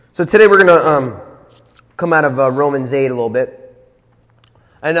So today we're going to come out of Romans 8 a little bit.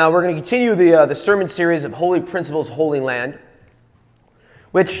 And we're going to continue the sermon series of Holy Principles, Holy Land,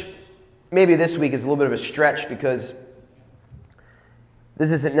 which maybe this week is a little bit of a stretch because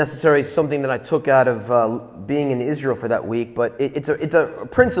this isn't necessarily something that I took out of being in Israel for that week, but it's a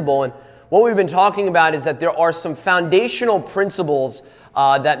principle. And what we've been talking about is that there are some foundational principles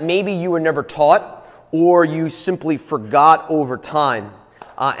that maybe you were never taught or you simply forgot over time.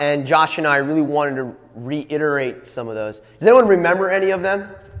 And Josh and I really wanted to reiterate some of those. Does anyone remember any of them?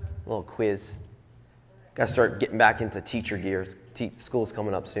 A little quiz. Got to start getting back into teacher gear. School's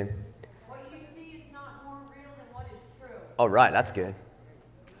coming up soon. What you see is not more real than what is true. Oh, right. That's good.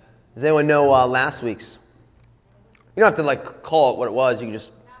 Does anyone know last week's? You don't have to call it what it was. You can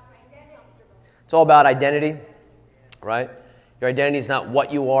just... It's all about identity, right? Your identity is not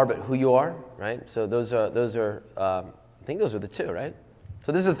what you are, but who you are, right? So those are. I think those are the two, right?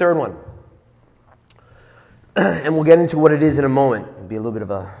 So this is the third one. And we'll get into what it is in a moment. It'll be a little bit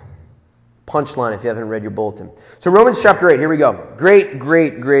of a punchline if you haven't read your bulletin. So Romans chapter 8, here we go.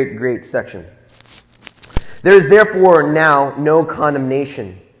 Great section. There is therefore now no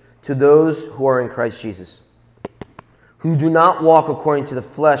condemnation to those who are in Christ Jesus, who do not walk according to the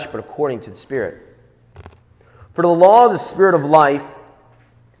flesh, but according to the Spirit. For the law of the Spirit of life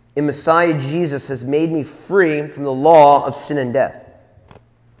in Messiah Jesus has made me free from the law of sin and death.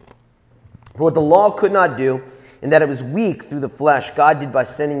 For what the law could not do, in that it was weak through the flesh, God did by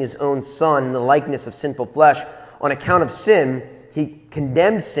sending his own Son in the likeness of sinful flesh. On account of sin, he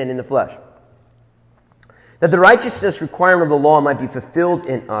condemned sin in the flesh, that the righteousness requirement of the law might be fulfilled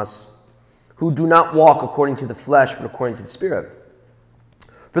in us, who do not walk according to the flesh, but according to the Spirit.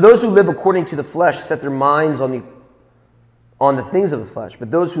 For those who live according to the flesh set their minds on the things of the flesh,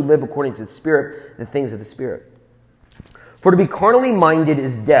 but those who live according to the Spirit, the things of the Spirit. For to be carnally minded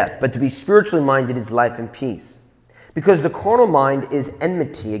is death, but to be spiritually minded is life and peace. Because the carnal mind is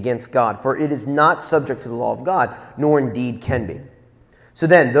enmity against God, for it is not subject to the law of God, nor indeed can be. So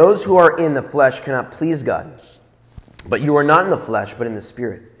then, those who are in the flesh cannot please God. But you are not in the flesh, but in the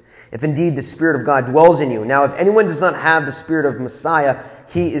Spirit, if indeed the Spirit of God dwells in you. Now, if anyone does not have the Spirit of Messiah,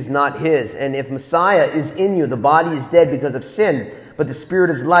 he is not his. And if Messiah is in you, the body is dead because of sin, but the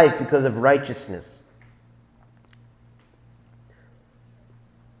Spirit is life because of righteousness.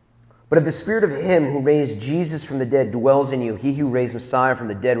 But if the Spirit of him who raised Jesus from the dead dwells in you, he who raised Messiah from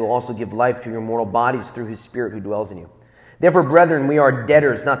the dead will also give life to your mortal bodies through his Spirit who dwells in you. Therefore, brethren, we are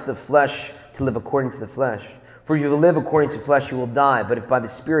debtors, not to the flesh, to live according to the flesh. For if you live according to the flesh, you will die. But if by the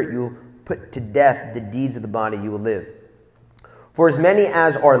Spirit you put to death the deeds of the body, you will live. For as many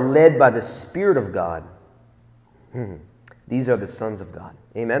as are led by the Spirit of God, these are the sons of God.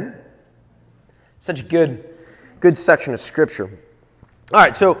 Amen? Such a good section of Scripture. All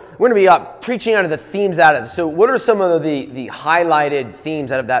right, so we're going to be preaching out of the themes out of it. So what are some of the highlighted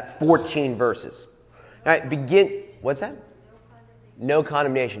themes out of that 14 verses? All right, what's that? No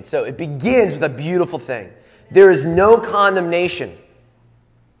condemnation. So it begins with a beautiful thing. There is no condemnation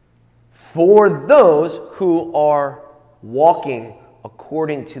for those who are walking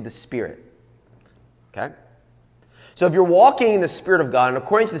according to the Spirit. Okay? So if you're walking in the Spirit of God and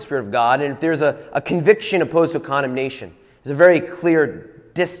according to the Spirit of God, and if there's a conviction opposed to a condemnation, there's a very clear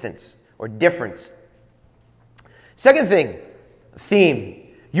distance or difference. Second theme,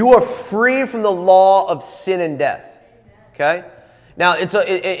 you are free from the law of sin and death. Okay? Now,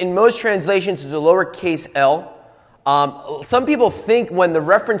 in most translations, it's a lowercase l. Some people think when the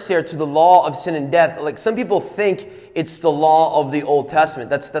reference there to the law of sin and death, some people think it's the law of the Old Testament.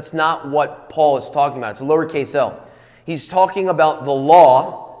 That's not what Paul is talking about. It's a lowercase l. He's talking about the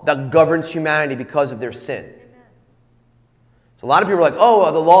law that governs humanity because of their sin. So a lot of people are like,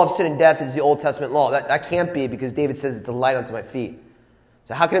 the law of sin and death is the Old Testament law. That can't be because David says it's a light unto my feet.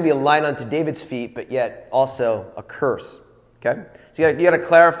 So how can it be a light unto David's feet, but yet also a curse? Okay? So you got to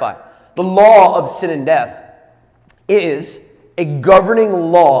clarify. The law of sin and death is a governing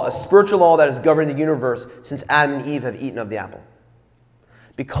law, a spiritual law that has governed the universe since Adam and Eve have eaten of the apple.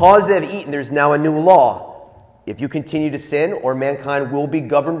 Because they have eaten, there's now a new law. If you continue to sin, or mankind will be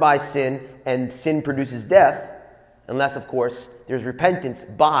governed by sin, and sin produces death, unless, of course, there's repentance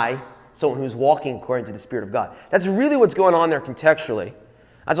by someone who's walking according to the Spirit of God. That's really what's going on there contextually.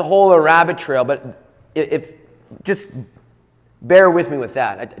 That's a whole other rabbit trail, but if just bear with me with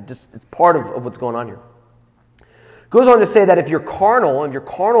that. It's part of what's going on here. It goes on to say that if you're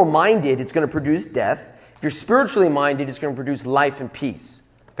carnal-minded, it's going to produce death. If you're spiritually minded, it's going to produce life and peace.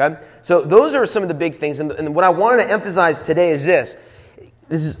 Okay? So those are some of the big things. And what I wanted to emphasize today is this.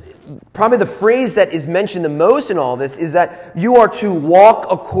 this is probably the phrase that is mentioned the most in all this, is that you are to walk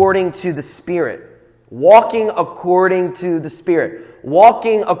according to the Spirit. Walking according to the Spirit.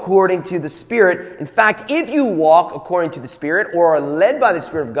 Walking according to the Spirit. In fact, if you walk according to the Spirit or are led by the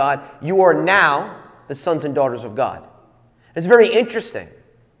Spirit of God, you are now the sons and daughters of God. It's very interesting.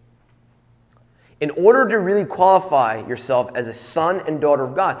 In order to really qualify yourself as a son and daughter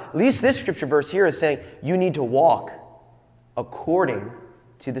of God, at least this scripture verse here is saying you need to walk according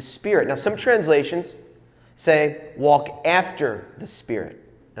to the Spirit. Now, some translations say walk after the Spirit.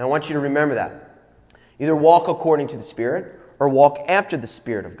 And I want you to remember that. Either walk according to the Spirit or walk after the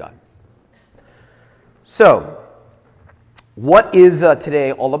Spirit of God. So, what is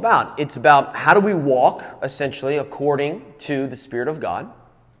today all about? It's about how do we walk, essentially, according to the Spirit of God?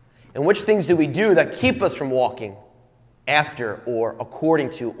 And which things do we do that keep us from walking after or according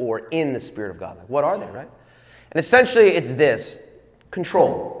to or in the Spirit of God? Like, what are they, right? And essentially, it's this.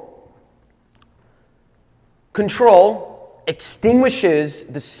 Control. Control extinguishes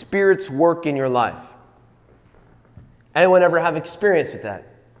the Spirit's work in your life. Anyone ever have experience with that?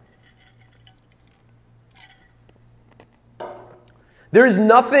 There is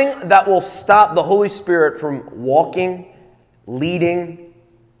nothing that will stop the Holy Spirit from walking, leading,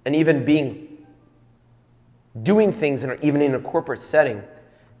 and even doing things, even in a corporate setting,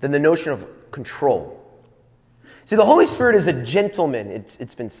 than the notion of control. See, the Holy Spirit is a gentleman,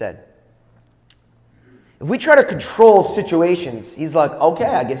 it's been said. If we try to control situations, he's like, okay,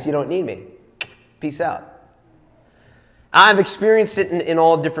 I guess you don't need me. Peace out. I've experienced it in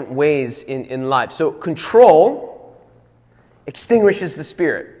all different ways in life. So control extinguishes the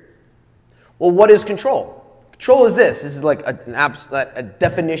Spirit. Well, what is control? Control is this. This is like a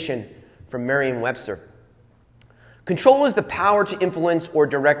definition from Merriam-Webster. Control is the power to influence or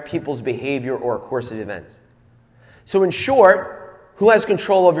direct people's behavior or a course of events. So in short, who has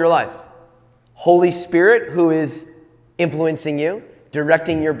control of your life? Holy Spirit, who is influencing you,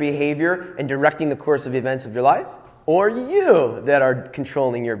 directing your behavior, and directing the course of events of your life? Or you that are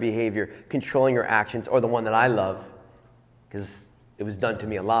controlling your behavior, controlling your actions, or the one that I love, because it was done to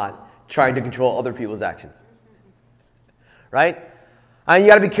me a lot, trying to control other people's actions. Right? And you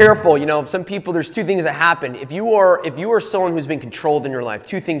got to be careful. You know, some people, there's two things that happen. If you are someone who's been controlled in your life,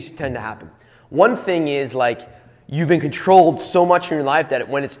 two things tend to happen. One thing is like you've been controlled so much in your life that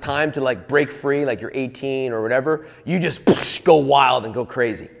when it's time to like break free, like you're 18 or whatever, you just go wild and go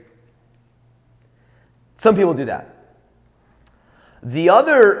crazy. Some people do that. The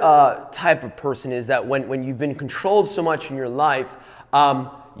other type of person is that when you've been controlled so much in your life,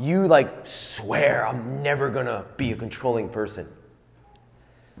 you like swear, I'm never going to be a controlling person.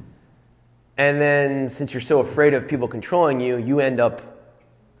 And then since you're so afraid of people controlling you, you end up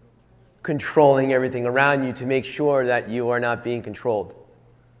controlling everything around you to make sure that you are not being controlled.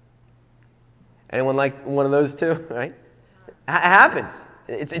 Anyone like one of those two, right? It happens.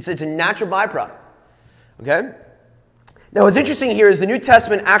 It's a natural byproduct. Okay? Now what's interesting here is the New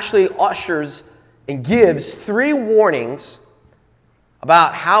Testament actually ushers and gives 3 warnings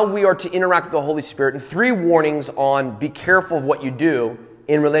about how we are to interact with the Holy Spirit and 3 warnings on be careful of what you do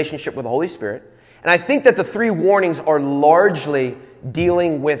in relationship with the Holy Spirit. And I think that the 3 warnings are largely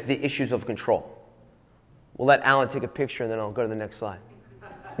dealing with the issues of control. We'll let Alan take a picture and then I'll go to the next slide.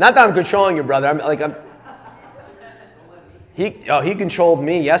 Not that I'm controlling you, brother. He controlled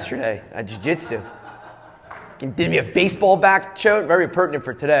me yesterday at jiu-jitsu. He did me a baseball back choke, very pertinent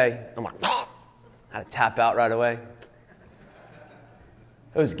for today. I'm like, I had to tap out right away.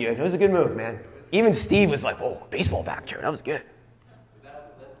 It was good. It was a good move, man. Even Steve was like, "Oh, baseball back choke. That was good." Tell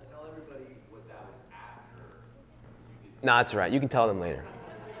everybody what that was after. No, that's all right. You can tell them later.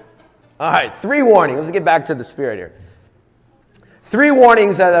 All right, 3 warnings. Let's get back to the Spirit here. 3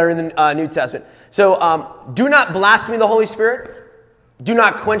 warnings that are in the New Testament. So, do not blaspheme the Holy Spirit. Do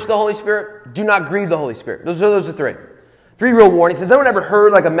not quench the Holy Spirit. Do not grieve the Holy Spirit. Those are 3. 3 real warnings. Has anyone ever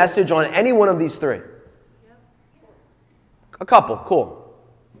heard like a message on any one of these 3? A couple. Cool.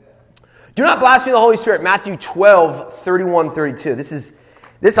 Do not blaspheme the Holy Spirit. Matthew 12, 31, 32. This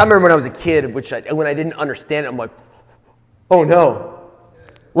I remember when I was a kid, when I didn't understand it, I'm like, oh no.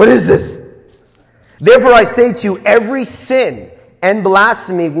 What is this? Therefore I say to you, every sin and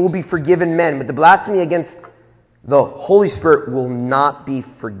blasphemy will be forgiven men, but the blasphemy against the Holy Spirit will not be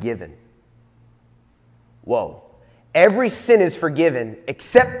forgiven. Whoa. Every sin is forgiven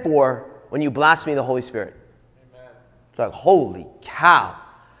except for when you blaspheme the Holy Spirit. Amen. It's like, holy cow.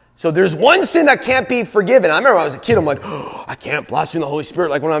 So there's one sin that can't be forgiven. I remember when I was a kid, I'm like, oh, I can't blaspheme the Holy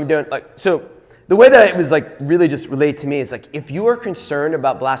Spirit like when I'm doing, so the way that it was like really just relayed to me is like, if you are concerned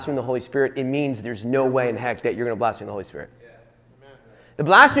about blaspheming the Holy Spirit, it means there's no way in heck that you're going to blaspheme the Holy Spirit. Yeah. The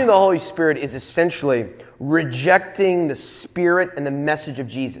blasphemy of the Holy Spirit is essentially rejecting the Spirit and the message of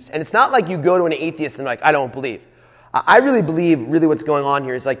Jesus. And it's not like you go to an atheist and like, I don't believe. I really believe really what's going on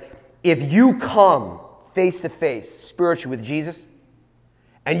here is like, if you come face to face spiritually with Jesus,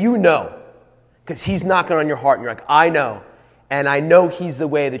 and you know, because he's knocking on your heart, and you're like, I know, and I know he's the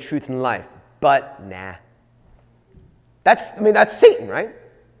way, the truth, and the life, but nah. That's Satan, right?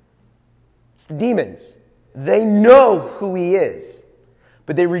 It's the demons. They know who he is,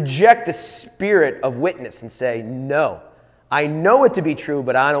 but they reject the spirit of witness and say, no, I know it to be true,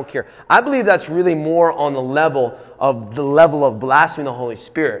 but I don't care. I believe that's really more on the level of blaspheming the Holy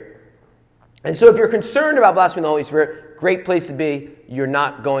Spirit. And so if you're concerned about blaspheming the Holy Spirit, great place to be. You're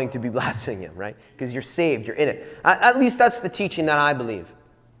not going to be blaspheming him, right? Because you're saved, you're in it. At least that's the teaching that I believe.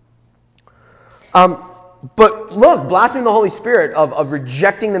 But look, blaspheming the Holy Spirit, of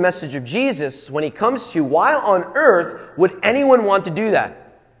rejecting the message of Jesus when he comes to you, while on earth, would anyone want to do that?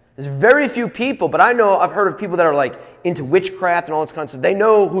 There's very few people, but I've heard of people that are like into witchcraft and all this kind of stuff. They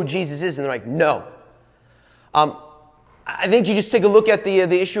know who Jesus is, and they're like, no. I think you just take a look at the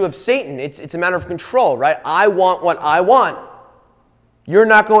issue of Satan. It's a matter of control, right? I want what I want. You're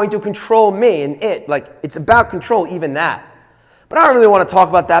not going to control me and it. Like, it's about control, even that. But I don't really want to talk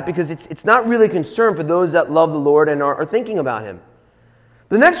about that because it's not really a concern for those that love the Lord and are thinking about him.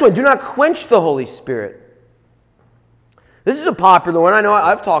 The next one, do not quench the Holy Spirit. This is a popular one. I know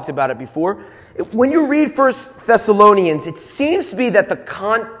I've talked about it before. When you read 1 Thessalonians, it seems to be that the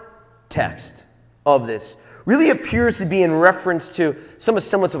context of this really appears to be in reference to some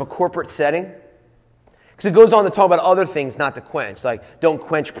semblance of a corporate setting. Because it goes on to talk about other things not to quench. Like, don't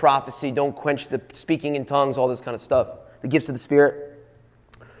quench prophecy, don't quench the speaking in tongues, all this kind of stuff. The gifts of the Spirit.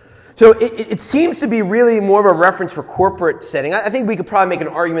 So it seems to be really more of a reference for corporate setting. I think we could probably make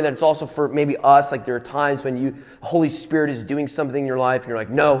an argument that it's also for maybe us. Like, there are times when the Holy Spirit is doing something in your life and you're like,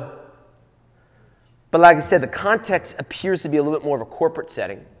 no. But like I said, the context appears to be a little bit more of a corporate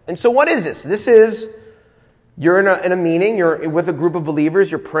setting. And so what is this? This is, you're in a meeting, you're with a group of believers,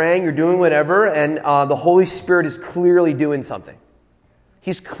 you're praying, you're doing whatever, and the Holy Spirit is clearly doing something.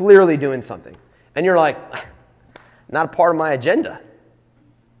 He's clearly doing something. And you're like, not a part of my agenda.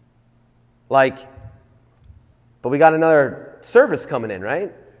 Like, but we got another service coming in,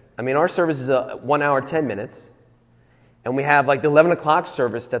 right? I mean, our service is 1 hour, 10 minutes. And we have like the 11 o'clock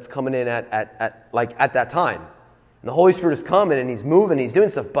service that's coming in at that time. And the Holy Spirit is coming and he's moving, he's doing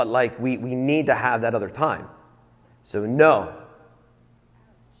stuff, but like we need to have that other time. So no.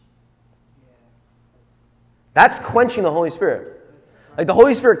 That's quenching the Holy Spirit. Like, the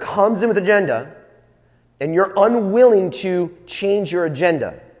Holy Spirit comes in with agenda and you're unwilling to change your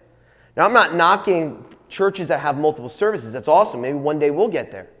agenda. Now, I'm not knocking churches that have multiple services. That's awesome. Maybe one day we'll get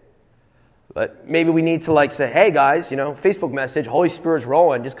there. But maybe we need to like say, hey guys, Facebook message, Holy Spirit's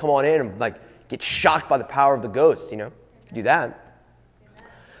rolling, just come on in and like get shocked by the power of the ghost, do that.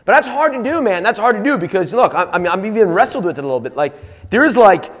 But that's hard to do, man. That's hard to do because, look, I'm even wrestled with it a little bit. Like, there's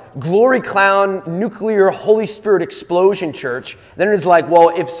like glory clown, nuclear, Holy Spirit explosion church. Then it's like, well,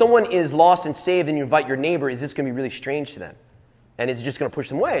 if someone is lost and saved and you invite your neighbor, is this going to be really strange to them? And is it just going to push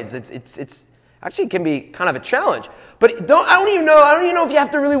them away? It's actually, it can be kind of a challenge. But I don't even know if you have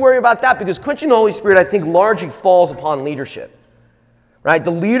to really worry about that, because quenching the Holy Spirit, I think, largely falls upon leadership. Right?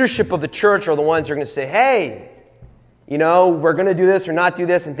 The leadership of the church are the ones who are going to say, hey, we're going to do this or not do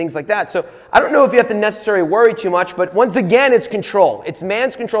this and things like that. So I don't know if you have to necessarily worry too much, but once again, it's control. It's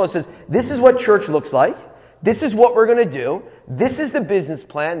man's control. It says, this is what church looks like. This is what we're going to do. This is the business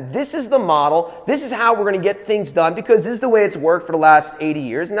plan. This is the model. This is how we're going to get things done, because this is the way it's worked for the last 80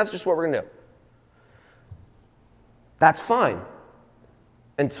 years, and that's just what we're going to do. That's fine.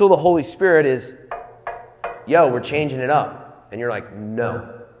 Until the Holy Spirit is, we're changing it up. And you're like,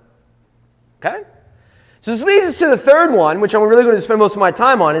 no. Okay? So this leads us to the third one, which I'm really going to spend most of my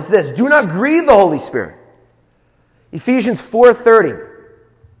time on, is this. Do not grieve the Holy Spirit. Ephesians 4:30.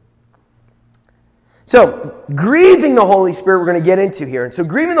 So, grieving the Holy Spirit we're going to get into here. And so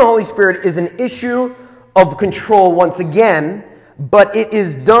grieving the Holy Spirit is an issue of control once again, but it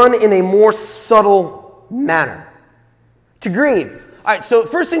is done in a more subtle manner. To grieve. All right, so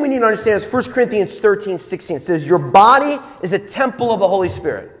first thing we need to understand is 1 Corinthians 13:16. It says, your body is a temple of the Holy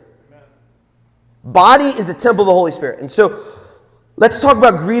Spirit. Body is a temple of the Holy Spirit. And so let's talk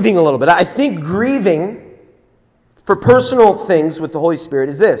about grieving a little bit. I think grieving for personal things with the Holy Spirit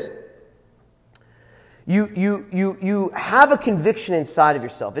is this. You have a conviction inside of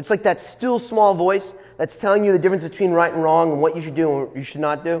yourself. It's like that still small voice that's telling you the difference between right and wrong and what you should do and what you should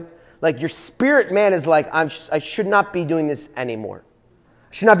not do. Like, your spirit man is like, I should not be doing this anymore.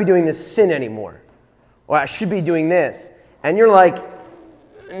 I should not be doing this sin anymore. Or I should be doing this. And you're like,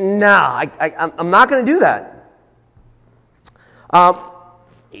 nah, I'm not going to do that.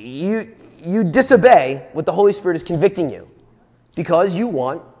 You disobey what the Holy Spirit is convicting you because you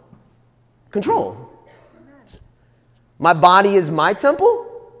want control. My body is my temple,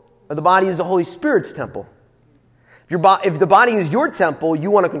 or the body is the Holy Spirit's temple. If the body is your temple, you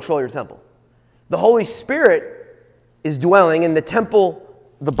want to control your temple. The Holy Spirit is dwelling in the temple.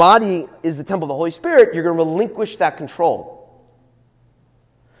 The body is the temple of the Holy Spirit. You're going to relinquish that control.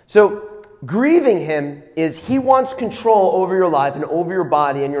 So grieving him is he wants control over your life and over your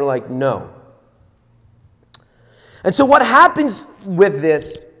body, and you're like, no. And so what happens with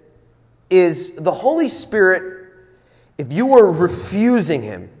this is the Holy Spirit, if you are refusing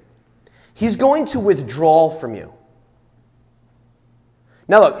him, he's going to withdraw from you.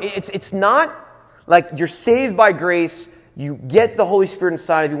 Now look, it's not like you're saved by grace, you get the Holy Spirit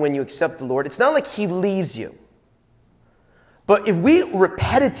inside of you when you accept the Lord. It's not like he leaves you. But if we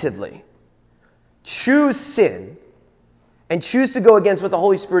repetitively choose sin and choose to go against what the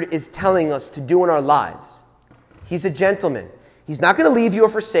Holy Spirit is telling us to do in our lives, he's a gentleman. He's not going to leave you or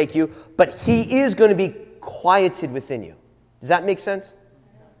forsake you, but he is going to be quieted within you. Does that make sense?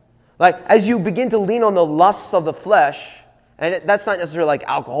 Like, as you begin to lean on the lusts of the flesh, and that's not necessarily like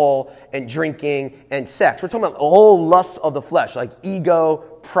alcohol and drinking and sex. We're talking about the whole lusts of the flesh, like ego,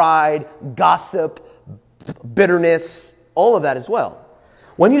 pride, gossip, bitterness, all of that as well.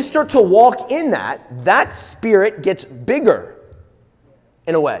 When you start to walk in that spirit gets bigger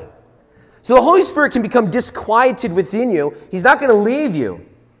in a way. So the Holy Spirit can become disquieted within you. He's not going to leave you.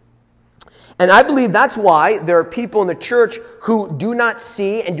 And I believe that's why there are people in the church who do not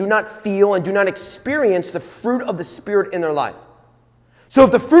see and do not feel and do not experience the fruit of the Spirit in their life. So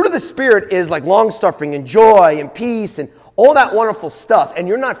if the fruit of the Spirit is like long-suffering and joy and peace and all that wonderful stuff, and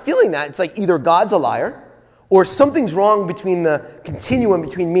you're not feeling that, it's like either God's a liar or something's wrong between the continuum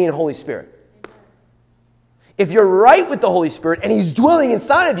between me and Holy Spirit. If you're right with the Holy Spirit and he's dwelling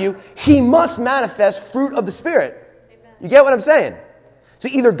inside of you, he must manifest fruit of the Spirit. Amen. You get what I'm saying? So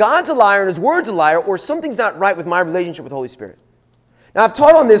either God's a liar and his word's a liar, or something's not right with my relationship with the Holy Spirit. Now, I've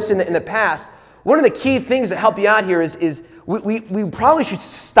taught on this in the past. One of the key things that help you out here is we probably should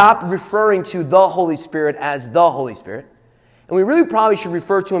stop referring to the Holy Spirit as the Holy Spirit. And we really probably should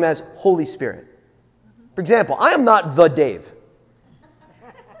refer to him as Holy Spirit. For example, I am not the Dave.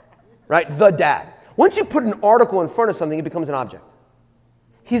 Right? The dad. Once you put an article in front of something, it becomes an object.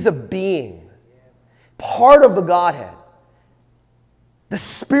 He's a being. Part of the Godhead. The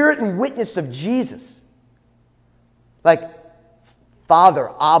spirit and witness of Jesus. Like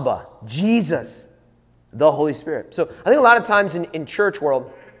Father, Abba, Jesus, the Holy Spirit. So I think a lot of times in church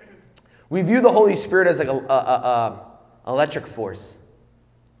world, we view the Holy Spirit as like a electric force.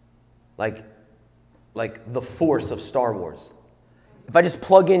 Like the force of Star Wars. If I just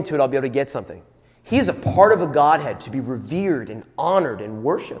plug into it, I'll be able to get something. He is a part of the Godhead to be revered and honored and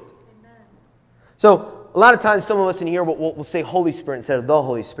worshipped. Amen. So a lot of times some of us in here will say Holy Spirit instead of the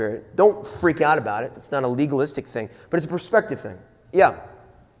Holy Spirit. Don't freak out about it. It's not a legalistic thing, but it's a perspective thing. Yeah.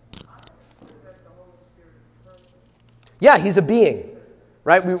 Yeah, he's a being,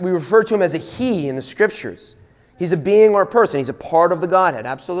 right? We refer to him as a he in the scriptures. He's a being or a person. He's a part of the Godhead,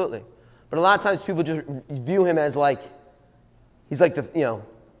 absolutely. But a lot of times people just view him as like, he's like the,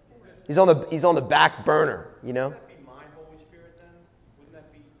 he's on the back burner, Wouldn't that be my Holy Spirit then? Wouldn't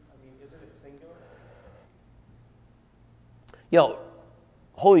that be, isn't it singular?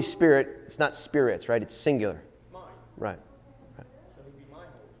 Holy Spirit, it's not spirits, right? It's singular. Mine. Right. So he'd be my Holy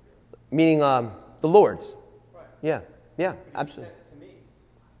Spirit. Meaning the Lord's. Right. Yeah, absolutely. Sent to me.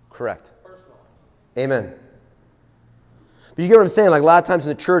 Correct. Personalized. Amen. But you get what I'm saying? Like a lot of times in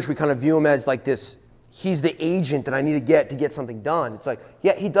the church, we kind of view him as like this, he's the agent that I need to get something done. It's like,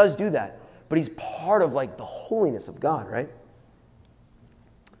 yeah, he does do that. But he's part of like the holiness of God, right?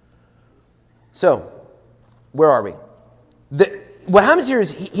 So, where are we? What happens here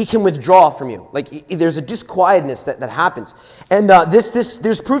is he can withdraw from you. Like there's a disquietness that happens. And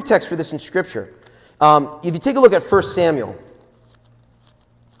there's proof text for this in Scripture. If you take a look at 1 Samuel,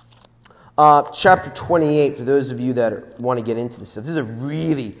 chapter 28, for those of you that want to get into this stuff. This is a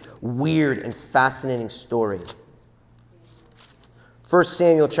really weird and fascinating story. 1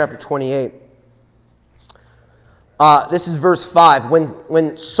 Samuel chapter 28. This is verse 5.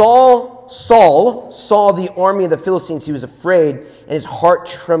 When Saul saw the army of the Philistines, he was afraid, and his heart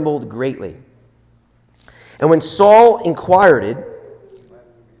trembled greatly. And when Saul inquired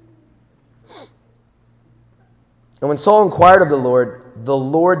of the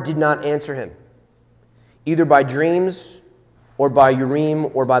Lord did not answer him, either by dreams or by Urim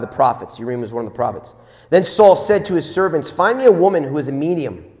or by the prophets. Urim was one of the prophets. Then Saul said to his servants, "Find me a woman who is a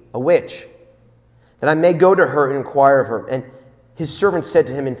medium, a witch, that I may go to her and inquire of her." And his servants said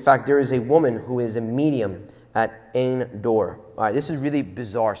to him, "In fact, there is a woman who is a medium at En-dor." All right, this is a really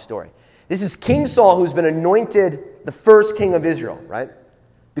bizarre story. This is King Saul, who's been anointed the first king of Israel, right?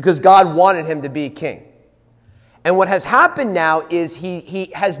 Because God wanted him to be king. And what has happened now is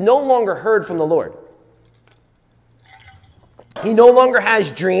he has no longer heard from the Lord. He no longer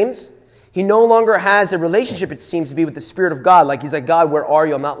has dreams. He no longer has a relationship, it seems to be, with the Spirit of God. Like, he's like, "God, where are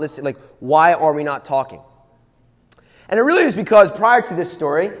you? I'm not listening. Like, why are we not talking?" And it really is because prior to this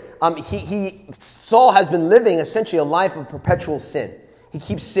story, Saul has been living essentially a life of perpetual sin. He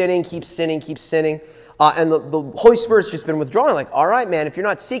keeps sinning. And the Holy Spirit's just been withdrawing. Like, all right, man, if you're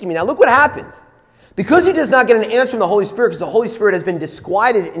not seeking me. Now, look what happens. Because he does not get an answer from the Holy Spirit, because the Holy Spirit has been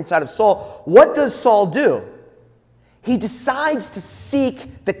disquieted inside of Saul, what does Saul do? He decides to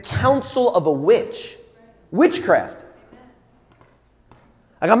seek the counsel of a witch. Witchcraft.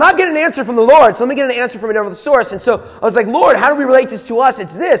 Like, I'm not getting an answer from the Lord, so let me get an answer from another source. And so I was like, "Lord, how do we relate this to us?"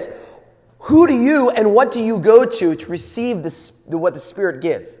 It's this. Who do you and what do you go to receive what the Spirit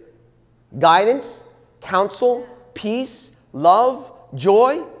gives? Guidance, counsel, peace, love,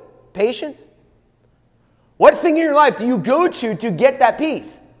 joy, patience. What thing in your life do you go to get that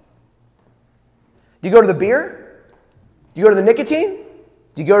peace? Do you go to the beer? Do you go to the nicotine?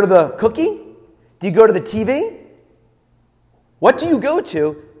 Do you go to the cookie? Do you go to the TV? What do you go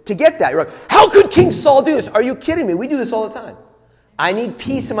to get that? You're like, "How could King Saul do this?" Are you kidding me? We do this all the time. I need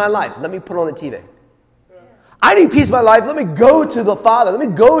peace in my life. Let me put on the TV. I need peace in my life. Let me go to the Father. Let me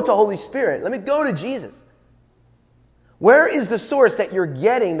go to Holy Spirit. Let me go to Jesus. Where is the source that you're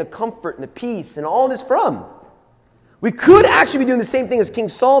getting the comfort and the peace and all this from? We could actually be doing the same thing as King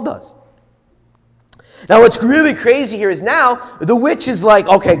Saul does. Now, what's really crazy here is now the witch is like,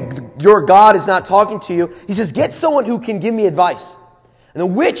 "Okay, your God is not talking to you." He says, "Get someone who can give me advice." And the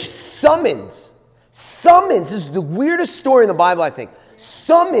witch summons, this is the weirdest story in the Bible, I think,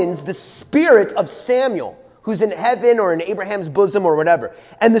 summons the spirit of Samuel, who's in heaven or in Abraham's bosom or whatever.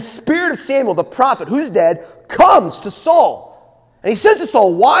 And the spirit of Samuel, the prophet, who's dead, comes to Saul. And he says to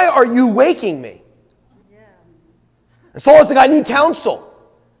Saul, "Why are you waking me?" And Saul is like, "I need counsel."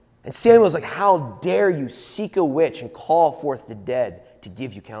 And Samuel's like, "How dare you seek a witch and call forth the dead to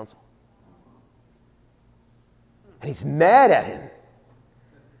give you counsel?" And he's mad at him.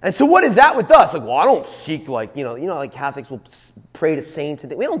 And so what is that with us? Like, well, I don't seek like Catholics will pray to saints and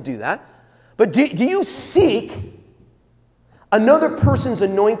things. We don't do that. But do you seek another person's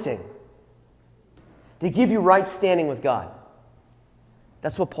anointing to give you right standing with God?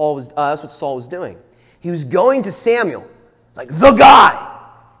 That's what Saul was doing. He was going to Samuel, like the guy,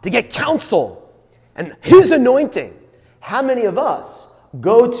 to get counsel and his anointing. How many of us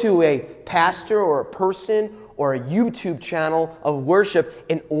go to a pastor or a person or a YouTube channel of worship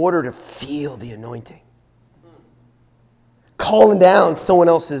in order to feel the anointing? Calling down someone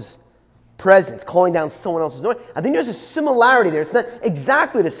else's presence, calling down someone else's anointing. I think there's a similarity there. It's not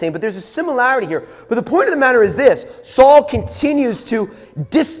exactly the same, but there's a similarity here. But the point of the matter is this. Saul continues to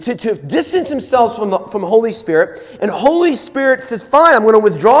distance himself from the Holy Spirit, and Holy Spirit says, "Fine, I'm going to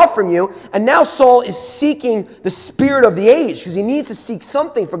withdraw from you." And now Saul is seeking the spirit of the age because he needs to seek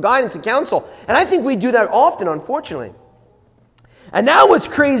something for guidance and counsel. And I think we do that often, unfortunately. And now what's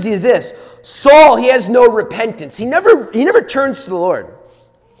crazy is this. Saul, he has no repentance. He never turns to the Lord.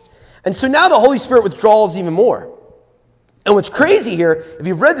 And so now the Holy Spirit withdraws even more. And what's crazy here, if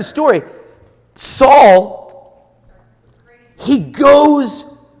you've read the story, Saul, he goes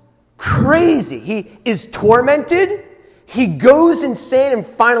crazy. He is tormented. He goes insane and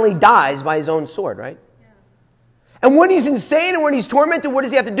finally dies by his own sword, right? Yeah. And when he's insane and when he's tormented, what does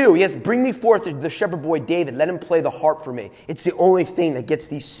he have to do? He has to bring me forth the shepherd boy David. Let him play the harp for me. It's the only thing that gets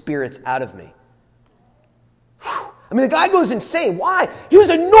these spirits out of me. Whew. I mean, the guy goes insane. Why? He was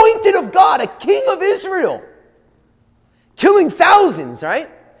anointed of God, a king of Israel. Killing thousands, right?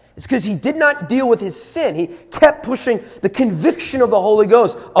 It's because he did not deal with his sin. He kept pushing the conviction of the Holy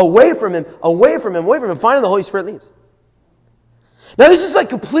Ghost away from him. Finally, the Holy Spirit leaves. Now, this is like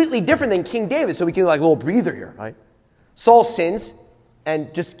completely different than King David, so we can like a little breather here, right? Saul sins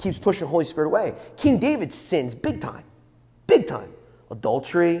and just keeps pushing the Holy Spirit away. King David sins big time. Big time.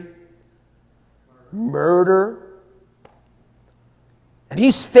 Adultery, murder. And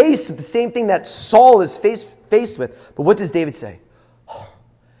he's faced with the same thing that Saul is faced with. But what does David say? Oh,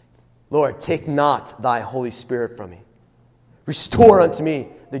 Lord, take not thy Holy Spirit from me. Restore unto me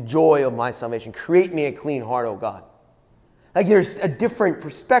the joy of my salvation. Create me a clean heart, O God. Like there's a different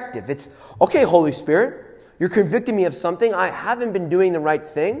perspective. It's, okay, Holy Spirit, you're convicting me of something. I haven't been doing the right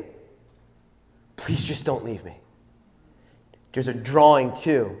thing. please just don't leave me. There's a drawing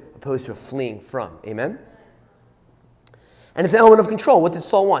to opposed to a fleeing from. Amen? And it's an element of control. What did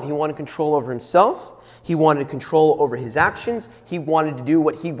Saul want? He wanted control over himself. He wanted control over his actions. He wanted to do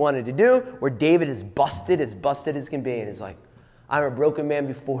what he wanted to do. Where David is busted as can be. And is like, I'm a broken man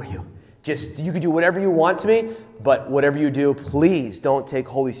before you. Just, you can do whatever you want to me, but whatever you do, please don't take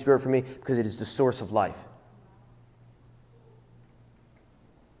Holy Spirit from me because it is the source of life.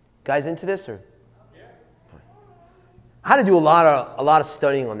 Guys into this? Or? Yeah. I had to do a lot of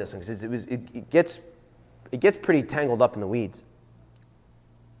studying on this one because it gets pretty tangled up in the weeds.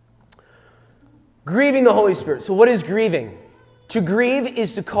 Grieving the Holy Spirit. So what is grieving? To grieve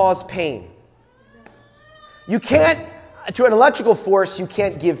is to cause pain. You can't, to an electrical force, you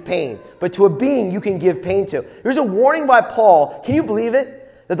can't give pain. But to a being, you can give pain to. There's a warning by Paul. Can you believe it?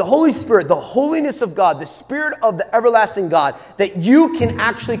 That the Holy Spirit, the holiness of God, the Spirit of the everlasting God, that you can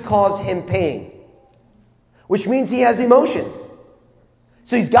actually cause him pain. Which means he has emotions.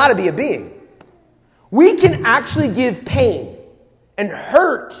 So he's got to be a being. We can actually give pain and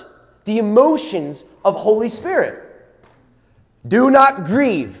hurt the emotions of Holy Spirit. Do not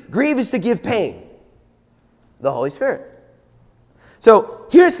grieve. Grieve is to give pain. The Holy Spirit. So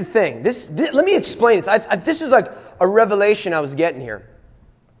here's the thing. Let me explain this. This is like a revelation I was getting here.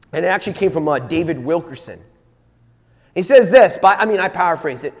 And it actually came from David Wilkerson. He says this, I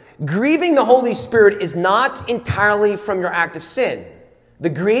paraphrase it. Grieving the Holy Spirit is not entirely from your act of sin. The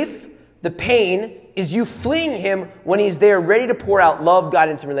grief, the pain, is you fleeing him when he's there ready to pour out love,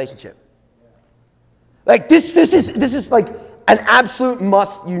 guidance, and relationship. Like this is like an absolute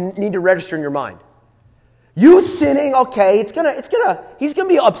must you need to register in your mind. You sinning, okay, he's gonna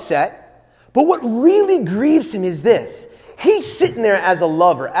be upset. But what really grieves him is this. He's sitting there as a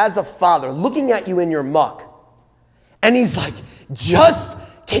lover, as a father, looking at you in your muck. And he's like,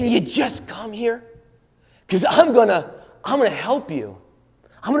 can you just come here? Because I'm gonna help you.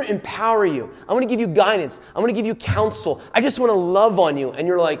 I'm going to empower you. I'm going to give you guidance. I'm going to give you counsel. I just want to love on you. And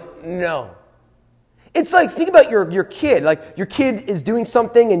you're like, no. It's like, think about your kid. Like, your kid is doing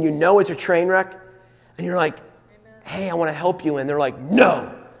something and you know it's a train wreck. And you're like, hey, I want to help you. And they're like,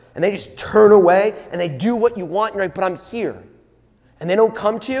 no. And they just turn away and they do what you want. And you're like, but I'm here. And they don't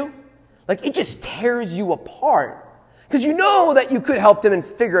come to you. Like, it just tears you apart. Because you know that you could help them and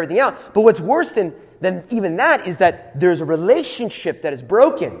figure everything out. But what's worse than even that is that there's a relationship that is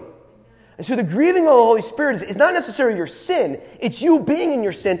broken. And so the grieving of the Holy Spirit is not necessarily your sin. It's you being in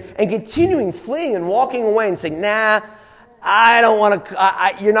your sin and continuing, fleeing and walking away and saying, nah, I don't want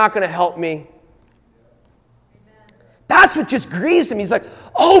to, you're not going to help me. That's what just grieves him. He's like,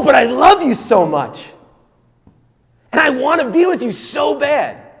 oh, but I love you so much. And I want to be with you so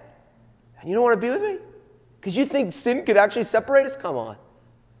bad. And you don't want to be with me? Because you think sin could actually separate us? Come on.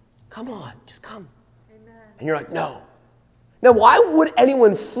 Come on. Just come. Amen. And you're like, no. Now, why would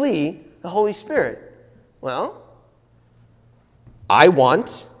anyone flee the Holy Spirit? Well, I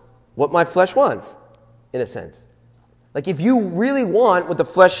want what my flesh wants, in a sense. Like, if you really want what the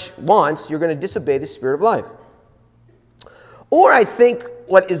flesh wants, you're going to disobey the Spirit of life. Or I think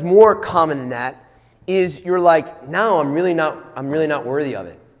what is more common than that is you're like, no, I'm really not worthy of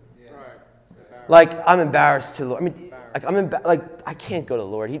it. Yeah. Like, I'm embarrassed to the Lord. I mean, I can't go to the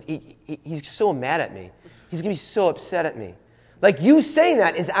Lord. He's so mad at me. He's going to be so upset at me. Like, you saying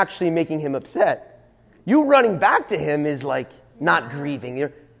that is actually making him upset. You running back to him is like not grieving.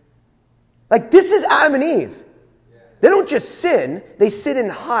 Like, this is Adam and Eve. They don't just sin, they sit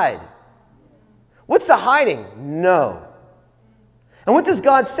and hide. What's the hiding? No. And what does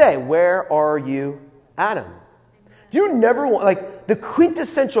God say? Where are you, Adam? Do you never want, like, the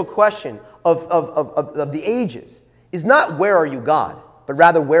quintessential question of the ages is not where are you, God, but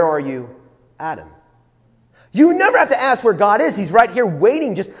rather where are you, Adam? You never have to ask where God is. He's right here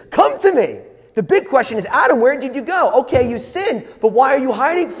waiting. Just come to me. The big question is, Adam, where did you go? Okay, you sinned, but why are you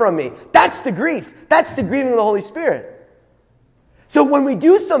hiding from me? That's the grief. That's the grieving of the Holy Spirit. So when we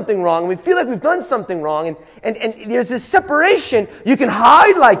do something wrong, we feel like we've done something wrong, and there's this separation, you can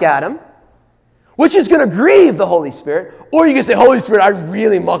hide like Adam, which is going to grieve the Holy Spirit, or you can say, Holy Spirit, I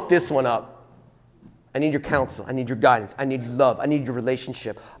really mucked this one up. I need your counsel. I need your guidance. I need your love. I need your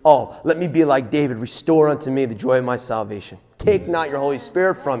relationship. Oh, let me be like David. Restore unto me the joy of my salvation. Take not your Holy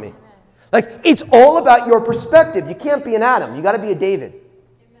Spirit from me. Like, it's all about your perspective. You can't be an Adam. You got to be a David.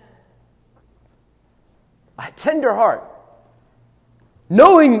 A tender heart.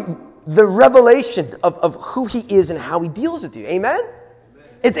 Knowing the revelation of who he is and how he deals with you. Amen?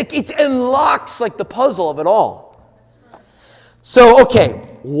 It unlocks like the puzzle of it all. So, okay,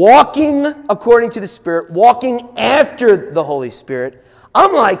 walking according to the Spirit, walking after the Holy Spirit.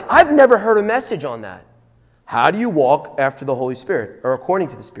 I'm like, I've never heard a message on that. How do you walk after the Holy Spirit or according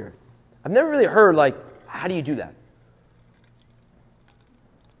to the Spirit? I've never really heard, like, how do you do that?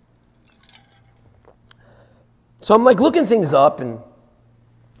 So I'm like looking things up, and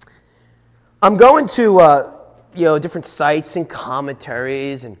I'm going to different sites and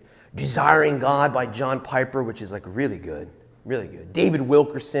commentaries, and Desiring God by John Piper, which is like really good, really good. David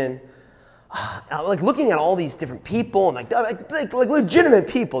Wilkerson. Like looking at all these different people, and like legitimate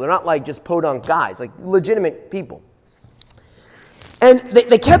people. They're not like just podunk guys, like legitimate people. And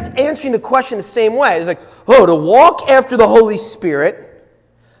they kept answering the question the same way. It's like, to walk after the Holy Spirit,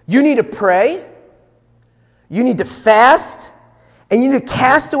 you need to pray, you need to fast, and you need to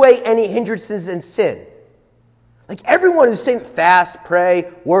cast away any hindrances and sin. Like everyone is saying fast,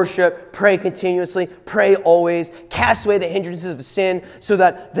 pray, worship, pray continuously, pray always, cast away the hindrances of sin so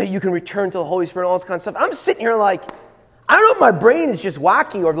that you can return to the Holy Spirit and all this kind of stuff. I'm sitting here like, I don't know if my brain is just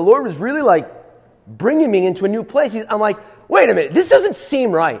wacky or if the Lord was really like bringing me into a new place. I'm like, wait a minute, this doesn't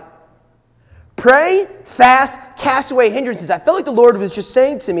seem right. Pray, fast, cast away hindrances. I felt like the Lord was just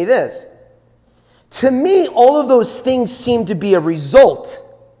saying to me this. To me, all of those things seem to be a result,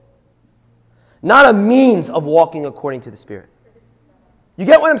 not a means of walking according to the Spirit. You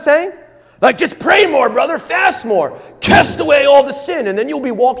get what I'm saying? Like, just pray more, brother, fast more, cast away all the sin, and then you'll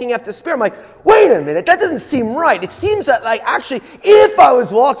be walking after the Spirit. I'm like, wait a minute, that doesn't seem right. It seems that, like, actually, if I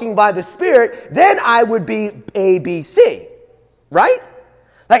was walking by the Spirit, then I would be A, B, C, right?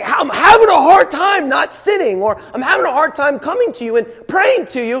 Like, I'm having a hard time not sinning, or I'm having a hard time coming to you and praying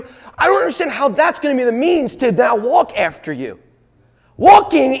to you. I don't understand how that's going to be the means to now walk after you.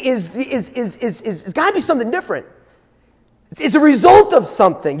 Walking is got to be something different. It's a result of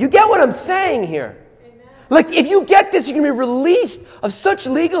something. You get what I'm saying here? Amen. Like, if you get this, you're going to be released of such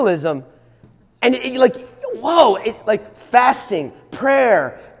legalism. And like fasting,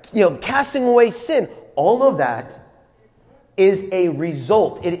 prayer, casting away sin, all of that is a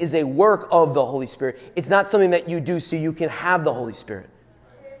result. It is a work of the Holy Spirit. It's not something that you do so you can have the Holy Spirit.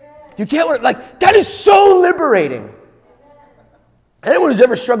 You get what, like, that is so liberating. Anyone who's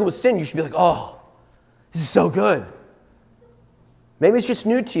ever struggled with sin, you should be like, oh, this is so good. Maybe it's just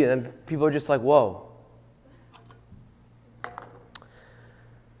new to you, and people are just like, whoa.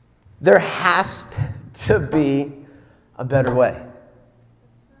 There has to be a better way.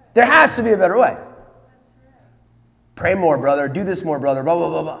 There has to be a better way. Pray more, brother. Do this more, brother. Blah, blah,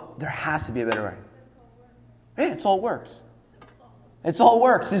 blah, blah. There has to be a better way. Yeah, it's all works. It's all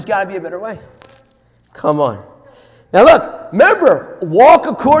works. There's got to be a better way. Come on. Now look, remember, walk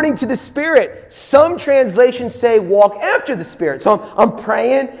according to the Spirit. Some translations say walk after the Spirit. So I'm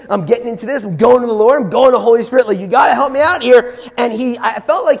praying, I'm getting into this, I'm going to the Lord, I'm going to the Holy Spirit. Like, you got to help me out here. And I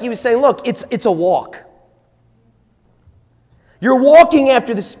felt like he was saying, look, it's a walk. You're walking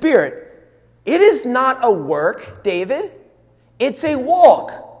after the Spirit. It is not a work, David. It's a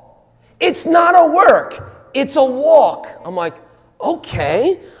walk. It's not a work. It's a walk. I'm like,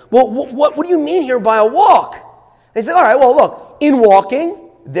 okay. Well, what do you mean here by a walk? And he said, all right, well, look, in walking,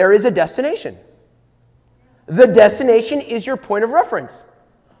 there is a destination. The destination is your point of reference.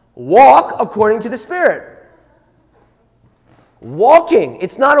 Walk according to the Spirit. Walking,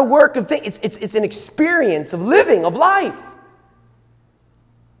 it's not a work of things. It's an experience of living, of life.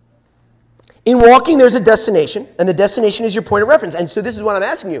 In walking, there's a destination, and the destination is your point of reference. And so this is what I'm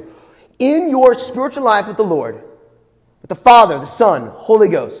asking you. In your spiritual life with the Lord, with the Father, the Son, Holy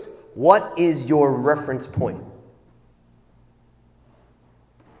Ghost, what is your reference point?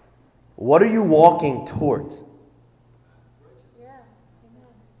 What are you walking towards? Yeah.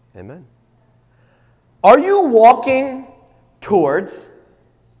 Amen. Are you walking towards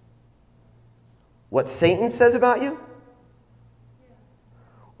what Satan says about you?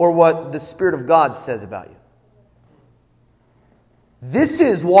 Or what the Spirit of God says about you? This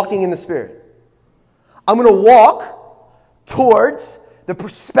is walking in the Spirit. I'm going to walk towards the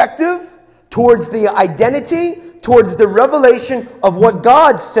perspective, towards the identity, towards the revelation of what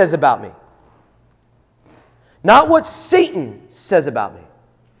God says about me. Not what Satan says about me.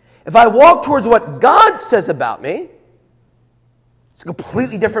 If I walk towards what God says about me, it's a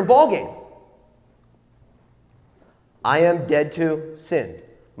completely different ballgame. I am dead to sin.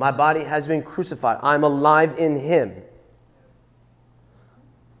 My body has been crucified. I'm alive in Him.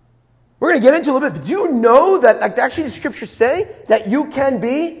 We're going to get into a little bit, but do you know that actually the Scriptures say that you can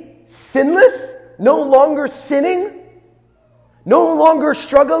be sinless, no longer sinning, no longer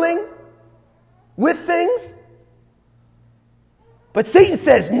struggling with things? But Satan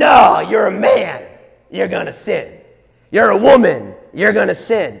says, no, you're a man, you're going to sin. You're a woman, you're going to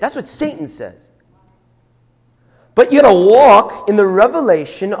sin. That's what Satan says. But you got to walk in the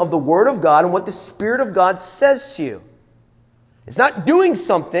revelation of the Word of God and what the Spirit of God says to you. It's not doing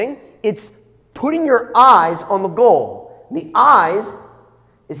something, it's putting your eyes on the goal. And the eyes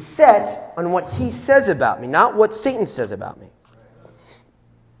is set on what He says about me, not what Satan says about me.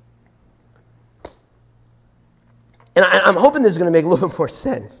 And I'm hoping this is going to make a little bit more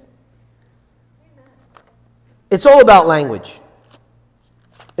sense. It's all about language.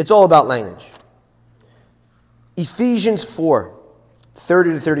 It's all about language. Ephesians 4,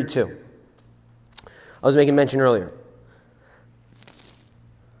 30 to 32. I was making mention earlier.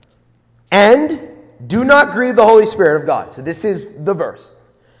 And do not grieve the Holy Spirit of God. So this is the verse.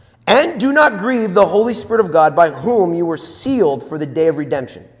 And do not grieve the Holy Spirit of God, by whom you were sealed for the day of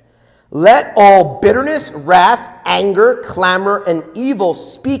redemption. Let all bitterness, wrath, anger, clamor, and evil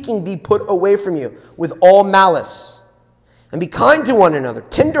speaking be put away from you with all malice. And be kind to one another,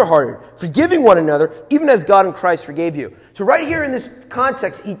 tenderhearted, forgiving one another, even as God in Christ forgave you. So right here in this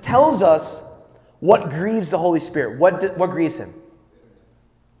context, he tells us what grieves the Holy Spirit. What grieves him?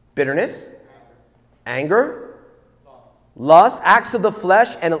 Bitterness, anger, lust, acts of the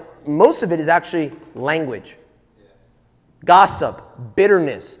flesh, and most of it is actually language. Gossip,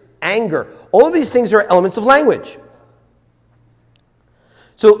 bitterness, anger. All of these things are elements of language.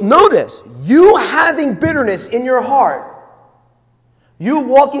 So notice, you having bitterness in your heart, you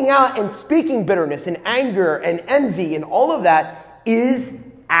walking out and speaking bitterness and anger and envy and all of that is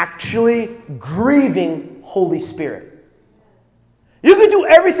actually grieving Holy Spirit. You can do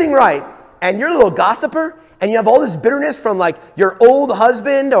everything right, and you're a little gossiper, and you have all this bitterness from like your old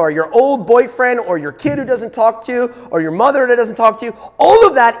husband or your old boyfriend or your kid who doesn't talk to you or your mother that doesn't talk to you. All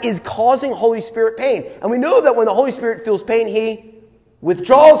of that is causing Holy Spirit pain. And we know that when the Holy Spirit feels pain, He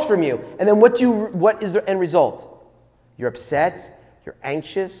withdraws from you. And then what is the end result? You're upset, you're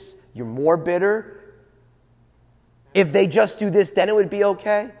anxious, you're more bitter. If they just do this, then it would be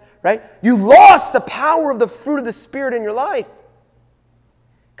okay, right? You lost the power of the fruit of the Spirit in your life.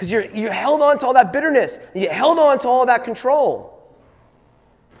 Because you held on to all that bitterness. You held on to all that control.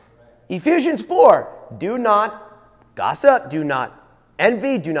 Ephesians 4, do not gossip, do not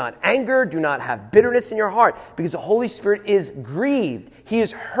envy, do not anger, do not have bitterness in your heart. Because the Holy Spirit is grieved. He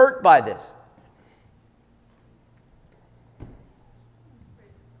is hurt by this.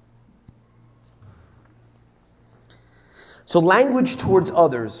 So language towards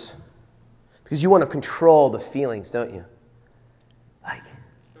others, because you want to control the feelings, don't you? Like,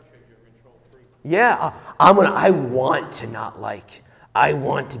 yeah, I want to not like. I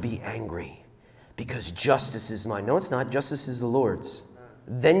want to be angry because justice is mine. No, it's not. Justice is the Lord's.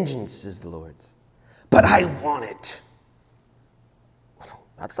 Vengeance is the Lord's. But I want it.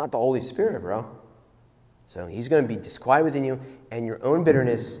 That's not the Holy Spirit, bro. So He's going to be disquiet within you, and your own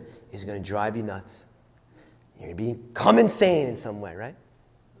bitterness is going to drive you nuts. You're going to become insane in some way, right?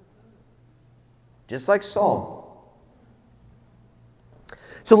 Just like Saul.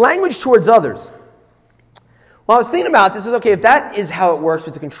 So language towards others. Well, I was thinking about this. Okay, if that is how it works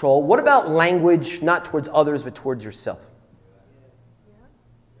with the control, what about language not towards others but towards yourself?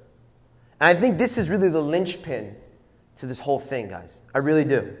 And I think this is really the linchpin to this whole thing, guys. I really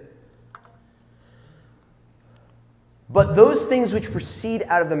do. But those things which proceed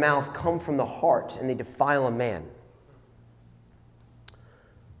out of the mouth come from the heart, and they defile a man.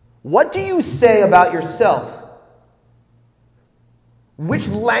 What do you say about yourself? Which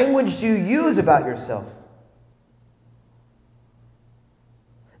language do you use about yourself?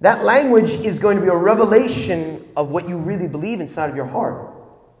 That language is going to be a revelation of what you really believe inside of your heart.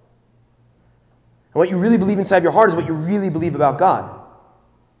 And what you really believe inside of your heart is what you really believe about God.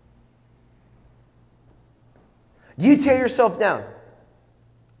 Do you tear yourself down?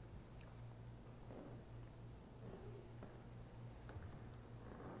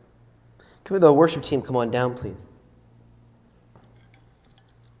 Can the worship team come on down, please?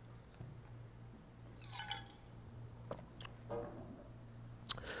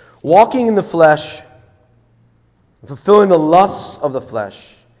 Walking in the flesh, fulfilling the lusts of the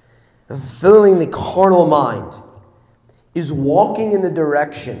flesh, and fulfilling the carnal mind, is walking in the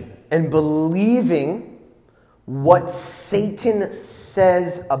direction and believing what Satan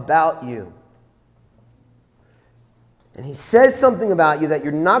says about you. And he says something about you that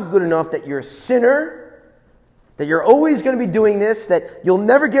you're not good enough, that you're a sinner, that you're always going to be doing this, that you'll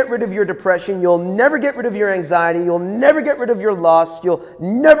never get rid of your depression, you'll never get rid of your anxiety, you'll never get rid of your lust, you'll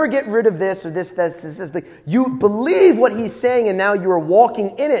never get rid of this or this. You believe what he's saying, and now you're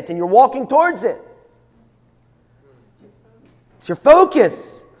walking in it, and you're walking towards it. It's your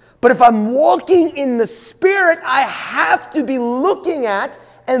focus. But if I'm walking in the Spirit, I have to be looking at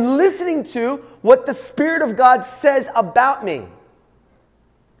and listening to what the Spirit of God says about me.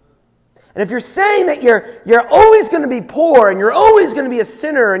 And if you're saying that you're always going to be poor and you're always going to be a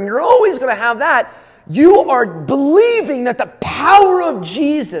sinner and you're always going to have that, you are believing that the power of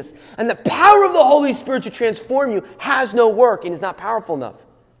Jesus and the power of the Holy Spirit to transform you has no work and is not powerful enough.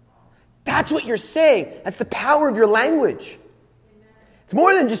 That's what you're saying. That's the power of your language. It's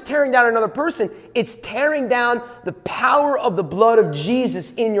more than just tearing down another person. It's tearing down the power of the blood of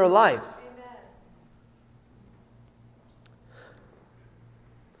Jesus in your life.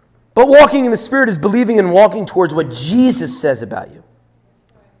 But walking in the Spirit is believing and walking towards what Jesus says about you.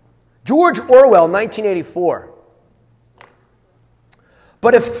 George Orwell, 1984.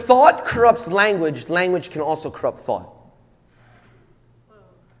 But if thought corrupts language, language can also corrupt thought.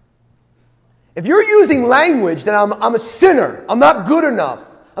 If you're using language, then I'm a sinner. I'm not good enough.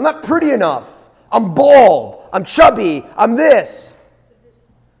 I'm not pretty enough. I'm bald. I'm chubby. I'm this.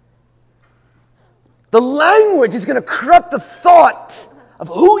 The language is going to corrupt the thought of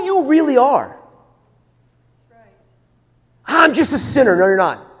who you really are. I'm just a sinner. No, you're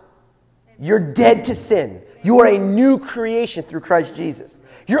not. You're dead to sin. You are a new creation through Christ Jesus.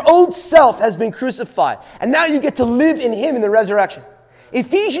 Your old self has been crucified. And now you get to live in Him in the resurrection.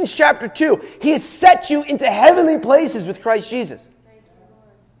 Ephesians chapter 2, He has set you into heavenly places with Christ Jesus.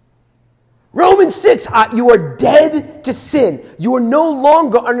 Romans 6, you are dead to sin. You are no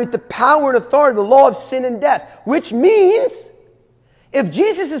longer underneath the power and authority of the law of sin and death. Which means, if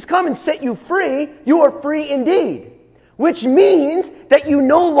Jesus has come and set you free, you are free indeed. Which means that you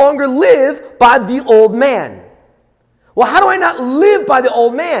no longer live by the old man. Well, how do I not live by the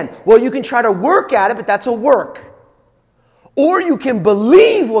old man? Well, you can try to work at it, but that's a work. Or you can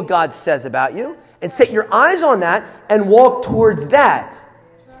believe what God says about you and set your eyes on that and walk towards that.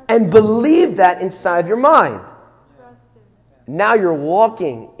 And believe that inside of your mind. Now you're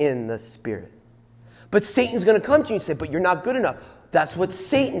walking in the Spirit. But Satan's going to come to you and say, but you're not good enough. That's what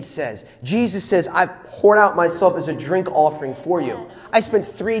Satan says. Jesus says, I've poured out myself as a drink offering for you. I spent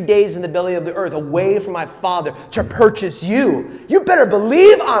 3 days in the belly of the earth away from my Father to purchase you. You better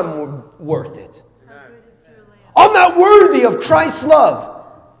believe I'm worth it. I'm not worthy of Christ's love.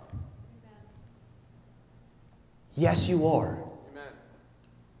 Yes, you are.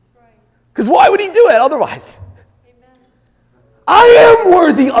 Because why would He do it otherwise? I am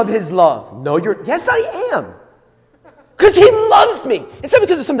worthy of His love. No, yes, I am. Because He loves me. It's not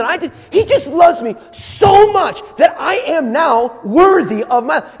because of something I did. He just loves me so much that I am now worthy of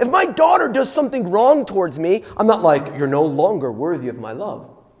my... If my daughter does something wrong towards me, I'm not like, you're no longer worthy of my love.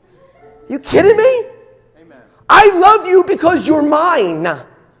 You kidding me? Amen. I love you because you're mine.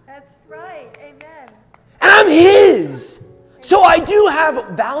 That's right. Amen. And I'm His. So I do have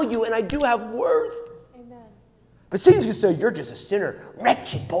value and I do have worth. Amen. But Satan's going to say, you're just a sinner,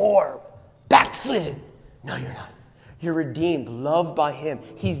 wretched, poor, backslidden. No, you're not. You're redeemed, loved by Him.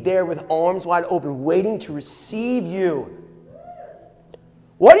 He's there with arms wide open, waiting to receive you.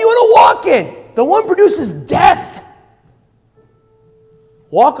 What do you want to walk in? The one produces death.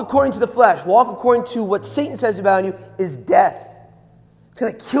 Walk according to the flesh. Walk according to what Satan says about you is death. It's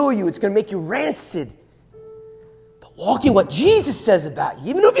going to kill you. It's going to make you rancid. But walk in what Jesus says about you,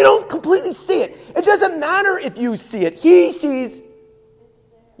 even if you don't completely see it. It doesn't matter if you see it. He sees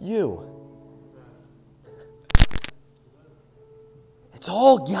you. It's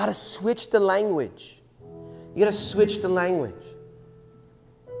all, you got to switch the language. You got to switch the language.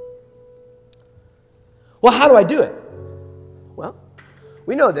 Well, how do I do it? Well,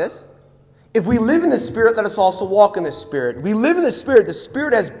 we know this. If we live in the Spirit, let us also walk in the Spirit. We live in the Spirit. The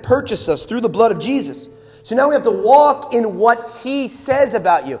Spirit has purchased us through the blood of Jesus. So now we have to walk in what He says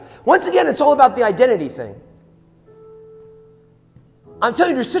about you. Once again, it's all about the identity thing. I'm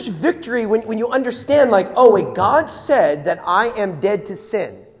telling you, there's such victory when you understand, like, oh, wait, God said that I am dead to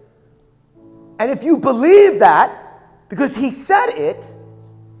sin. And if you believe that, because He said it,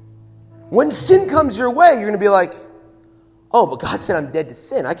 when sin comes your way, you're going to be like, oh, but God said I'm dead to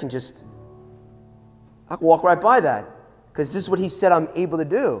sin. I can walk right by that, because this is what He said I'm able to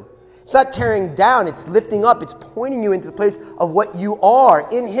do. It's not tearing down, it's lifting up, it's pointing you into the place of what you are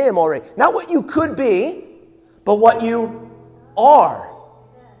in Him already. Not what you could be, but what you are.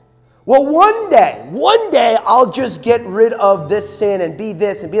 Well, one day, I'll just get rid of this sin and be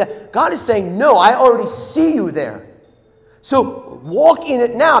this and be that. God is saying, no, I already see you there. So walk in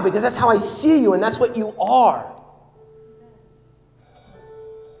it now, because that's how I see you and that's what you are.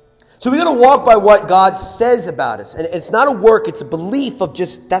 So we got to walk by what God says about us. And it's not a work, it's a belief of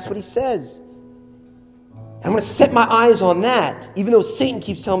just, that's what He says. And I'm going to set my eyes on that, even though Satan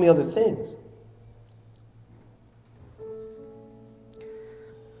keeps telling me other things.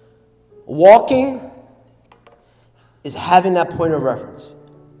 Walking is having that point of reference.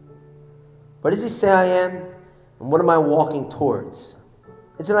 What does he say I am? And what am I walking towards?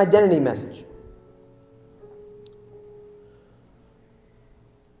 It's an identity message.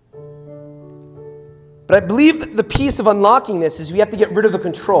 But I believe that the piece of unlocking this is we have to get rid of the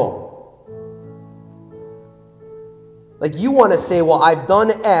control. Like you want to say, well, I've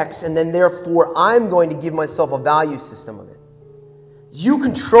done X, and then therefore I'm going to give myself a value system of it. You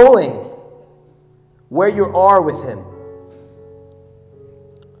controlling where you are with Him.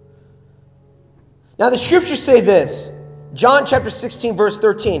 Now the scriptures say this. John chapter 16, verse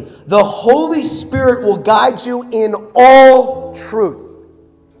 13. The Holy Spirit will guide you in all truth.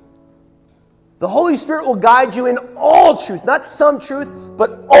 The Holy Spirit will guide you in all truth. Not some truth,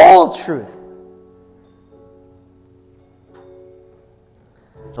 but all truth.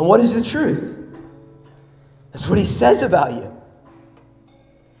 And what is the truth? That's what He says about you.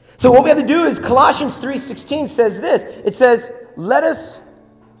 So what we have to do is Colossians 3:16 says this. It says,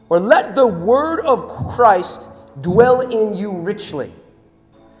 let the word of Christ dwell in you richly.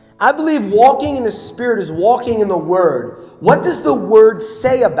 I believe walking in the Spirit is walking in the Word. What does the Word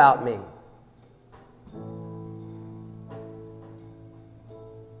say about me?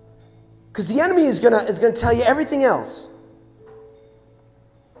 Because the enemy is going to tell you everything else.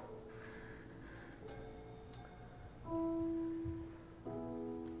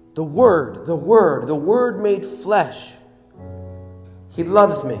 The Word made flesh. He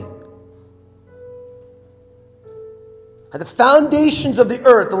loves me. At the foundations of the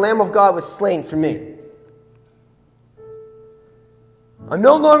earth, the Lamb of God was slain for me. I'm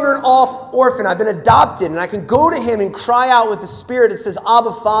no longer an orphan. I've been adopted, and I can go to Him and cry out with the Spirit that says,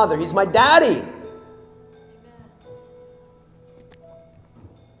 Abba, Father. He's my daddy.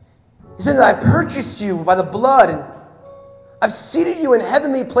 He said that I've purchased you by the blood, and I've seated you in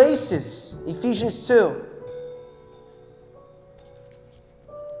heavenly places. Ephesians 2.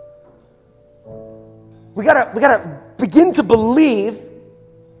 We gotta begin to believe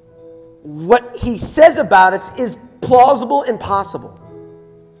what He says about us is plausible and possible.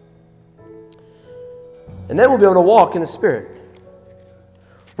 And then we'll be able to walk in the Spirit.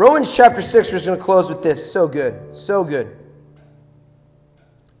 Romans chapter 6, we're just going to close with this. So good. So good.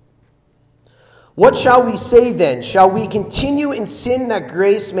 What shall we say then? Shall we continue in sin that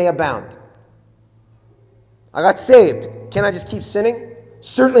grace may abound? I got saved. Can I just keep sinning?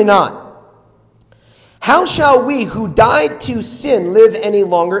 Certainly not. How shall we who died to sin live any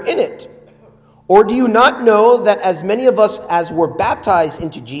longer in it? Or do you not know that as many of us as were baptized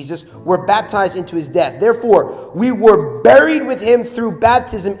into Jesus were baptized into His death? Therefore, we were buried with Him through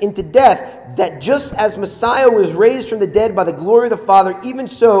baptism into death, that just as Messiah was raised from the dead by the glory of the Father, even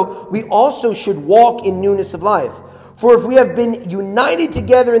so we also should walk in newness of life. For if we have been united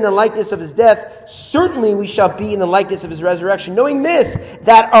together in the likeness of His death, certainly we shall be in the likeness of His resurrection, knowing this,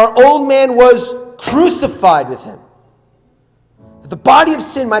 that our old man was crucified with Him, that the body of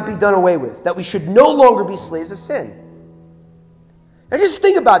sin might be done away with, that we should no longer be slaves of sin. Now just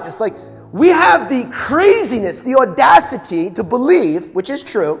think about this. Like, we have the craziness, the audacity to believe, which is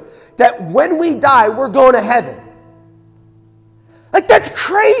true, that when we die, we're going to heaven. Like, that's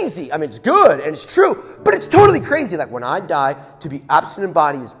crazy. I mean, it's good and it's true, but it's totally crazy. Like, when I die, to be absent in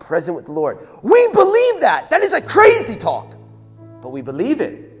body is present with the Lord. We believe that. That is a crazy talk, but we believe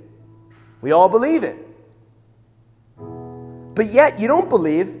it. We all believe it. But yet, you don't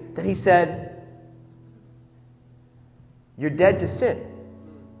believe that He said, you're dead to sin.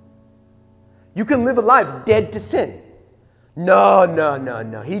 You can live a life dead to sin.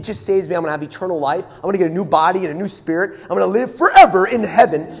 No. He just saves me. I'm going to have eternal life. I'm going to get a new body and a new spirit. I'm going to live forever in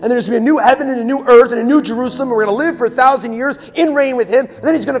heaven. And there's going to be a new heaven and a new earth and a new Jerusalem. And we're going to live for 1,000 years in reign with Him. And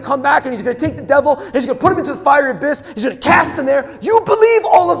then He's going to come back and He's going to take the devil and He's going to put him into the fiery abyss. He's going to cast him there. You believe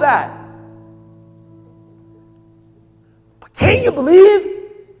all of that. But can't you believe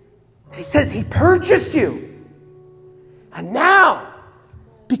that He says He purchased you? And now,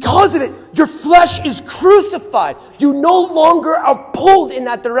 because of it, your flesh is crucified. You no longer are pulled in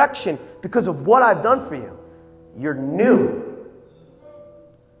that direction because of what I've done for you. You're new.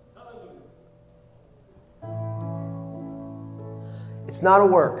 It's not a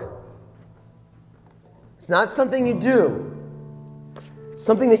work. It's not something you do. It's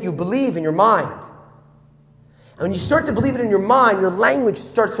something that you believe in your mind. And when you start to believe it in your mind, your language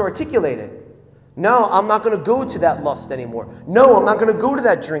starts to articulate it. No, I'm not going to go to that lust anymore. No, I'm not going to go to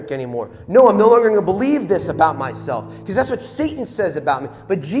that drink anymore. No, I'm no longer going to believe this about myself. Because that's what Satan says about me.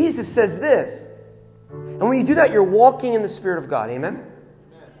 But Jesus says this. And when you do that, you're walking in the Spirit of God. Amen?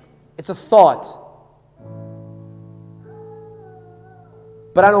 It's a thought.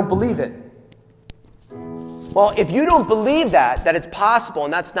 but I don't believe it. Well, if you don't believe that it's possible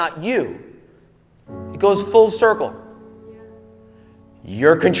and that's not you, it goes full circle.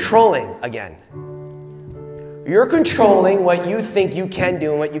 You're controlling again. You're controlling what you think you can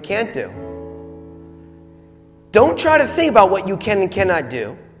do and what you can't do. Don't try to think about what you can and cannot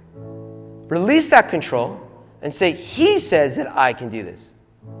do. Release that control and say, He says that I can do this.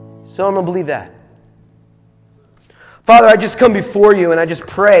 So I'm going to believe that. Father, I just come before you and I just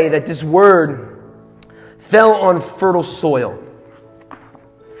pray that this word fell on fertile soil.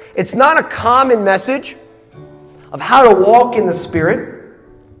 It's not a common message of how to walk in the Spirit.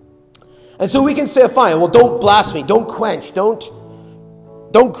 And so we can say, fine, well, don't blaspheme, don't quench, don't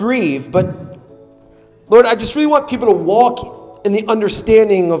grieve. But Lord, I just really want people to walk in the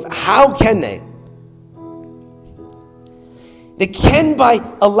understanding of how can they? They can by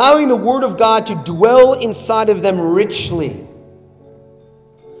allowing the Word of God to dwell inside of them richly.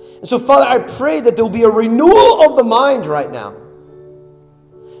 And so, Father, I pray that there will be a renewal of the mind right now.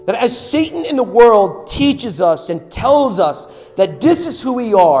 That as Satan in the world teaches us and tells us that this is who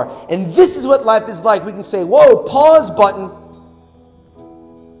we are and this is what life is like, we can say, whoa, pause button.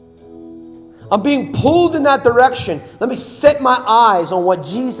 I'm being pulled in that direction. Let me set my eyes on what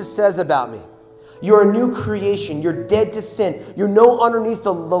Jesus says about me. You're a new creation. You're dead to sin. You're no underneath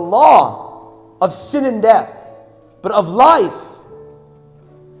the law of sin and death, but of life.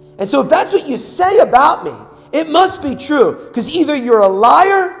 And so if that's what you say about me, it must be true. Because either you're a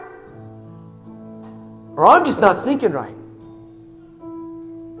liar or I'm just not thinking right.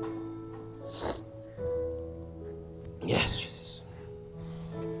 Yes, Jesus.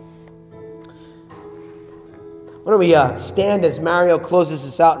 Why don't we stand as Mario closes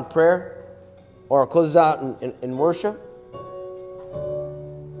us out in prayer? Or closes out in worship.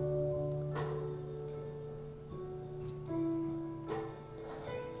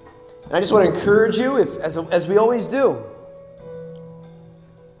 And I just want to encourage you, as we always do,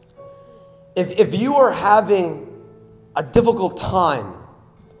 if you are having a difficult time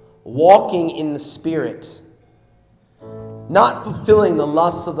walking in the Spirit, not fulfilling the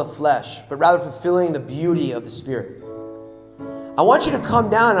lusts of the flesh, but rather fulfilling the beauty of the Spirit, I want you to come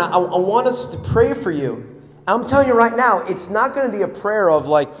down and I want us to pray for you. I'm telling you right now, it's not going to be a prayer of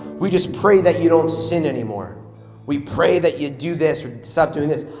like, we just pray that you don't sin anymore. We pray that you do this or stop doing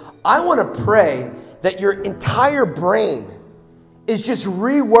this. I want to pray that your entire brain is just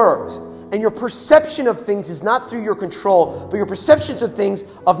reworked and your perception of things is not through your control, but your perceptions of things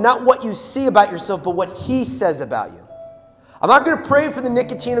of not what you see about yourself, but what He says about you. I'm not going to pray for the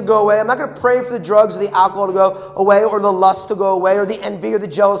nicotine to go away. I'm not going to pray for the drugs or the alcohol to go away or the lust to go away or the envy or the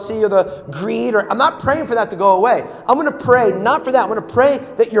jealousy or the greed. I'm not praying for that to go away. I'm going to pray not for that. I'm going to pray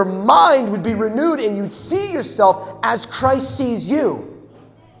that your mind would be renewed and you'd see yourself as Christ sees you.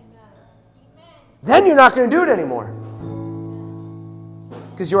 Then you're not going to do it anymore.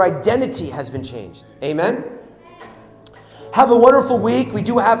 Because your identity has been changed. Amen? Have a wonderful week. We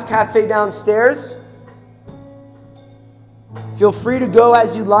do have cafe downstairs. Feel free to go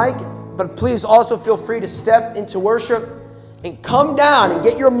as you like, but please also feel free to step into worship and come down and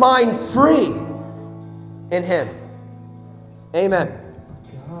get your mind free in Him. Amen.